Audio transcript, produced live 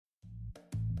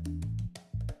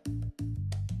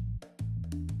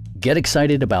Get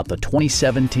excited about the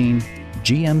 2017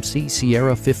 GMC Sierra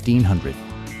 1500.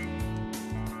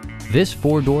 This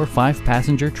four-door,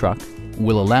 five-passenger truck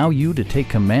will allow you to take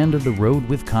command of the road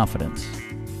with confidence.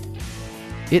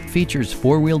 It features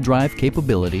four-wheel drive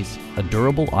capabilities, a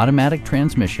durable automatic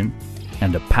transmission,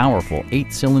 and a powerful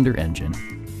 8-cylinder engine.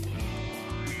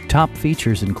 Top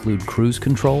features include cruise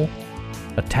control,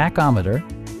 a tachometer,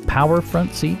 power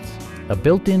front seats, a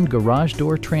built-in garage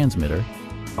door transmitter,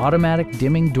 automatic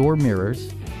dimming door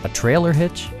mirrors, a trailer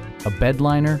hitch, a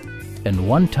bedliner, and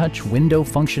one-touch window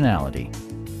functionality.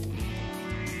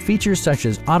 Features such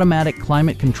as automatic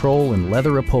climate control and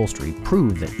leather upholstery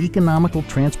prove that economical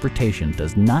transportation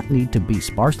does not need to be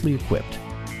sparsely equipped.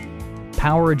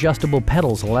 Power adjustable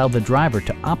pedals allow the driver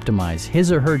to optimize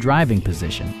his or her driving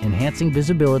position, enhancing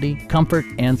visibility, comfort,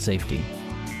 and safety.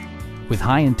 With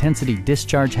high-intensity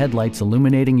discharge headlights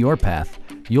illuminating your path,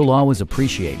 you'll always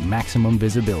appreciate maximum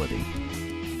visibility.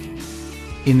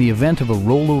 In the event of a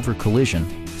rollover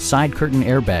collision, side curtain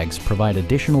airbags provide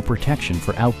additional protection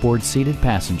for outboard seated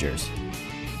passengers.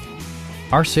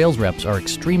 Our sales reps are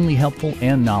extremely helpful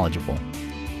and knowledgeable.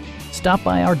 Stop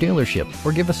by our dealership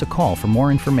or give us a call for more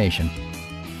information.